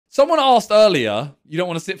Someone asked earlier, you don't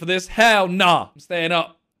want to sit for this? Hell nah. I'm staying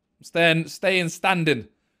up. I'm staying standing.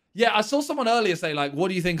 Yeah, I saw someone earlier say, like, what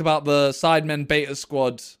do you think about the Sidemen Beta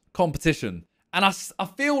Squad competition? And I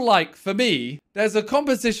feel like, for me, there's a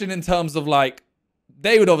competition in terms of, like,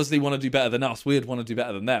 they would obviously want to do better than us. We'd want to do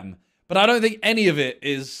better than them. But I don't think any of it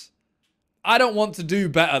is... I don't want to do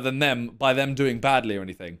better than them by them doing badly or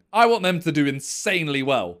anything. I want them to do insanely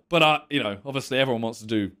well. But, you know, obviously everyone wants to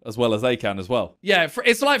do as well as they can as well. Yeah,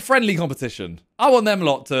 it's like friendly competition. I want them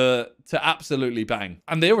lot to absolutely bang.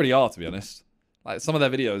 And they already are, to be honest. Like, some of their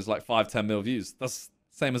videos, like 5-10 mil views. That's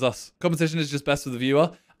same as us. Competition is just best for the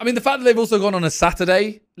viewer. I mean, the fact that they've also gone on a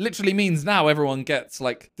Saturday literally means now everyone gets,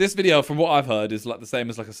 like, this video, from what I've heard, is like the same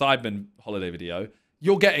as like a Sidemen holiday video.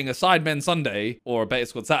 You're getting a Sidemen Sunday or a Beta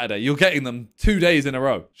Squad Saturday. You're getting them 2 days in a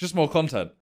row. It's just more content.